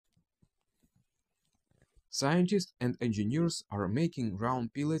Scientists and engineers are making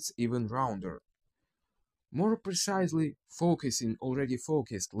round pellets even rounder, more precisely focusing already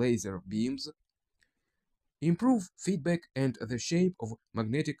focused laser beams, improve feedback and the shape of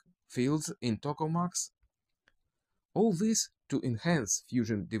magnetic fields in tokamaks. All this to enhance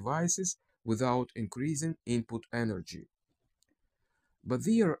fusion devices without increasing input energy. But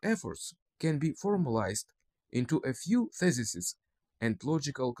their efforts can be formalized into a few theses and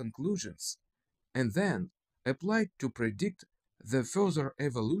logical conclusions, and then applied to predict the further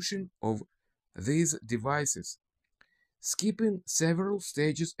evolution of these devices, skipping several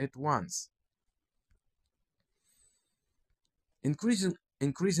stages at once. Increasing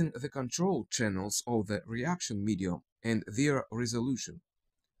the control channels of the reaction medium and their resolution.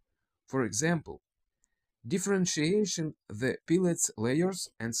 For example, differentiation the pellets layers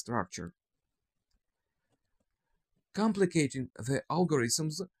and structure. Complicating the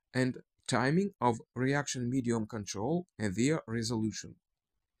algorithms and timing of reaction medium control and their resolution.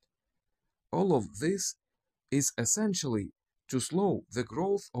 All of this is essentially to slow the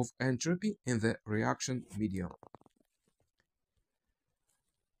growth of entropy in the reaction medium.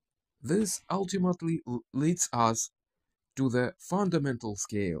 This ultimately leads us to the fundamental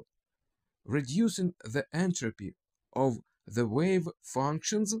scale, reducing the entropy of the wave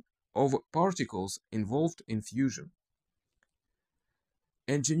functions of particles involved in fusion.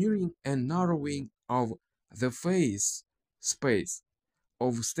 Engineering a narrowing of the phase space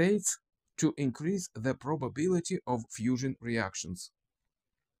of states to increase the probability of fusion reactions.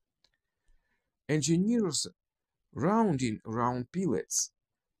 Engineers rounding round pellets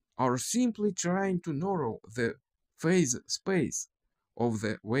are simply trying to narrow the phase space of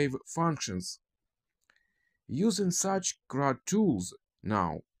the wave functions. Using such CRUD tools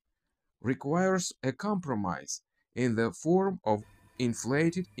now requires a compromise in the form of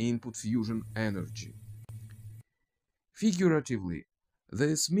inflated input fusion energy. Figuratively,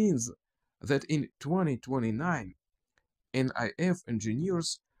 this means that in 2029, NIF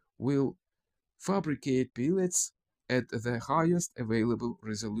engineers will fabricate pellets at the highest available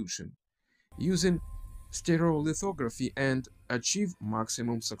resolution, using stereolithography and achieve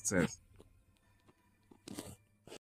maximum success.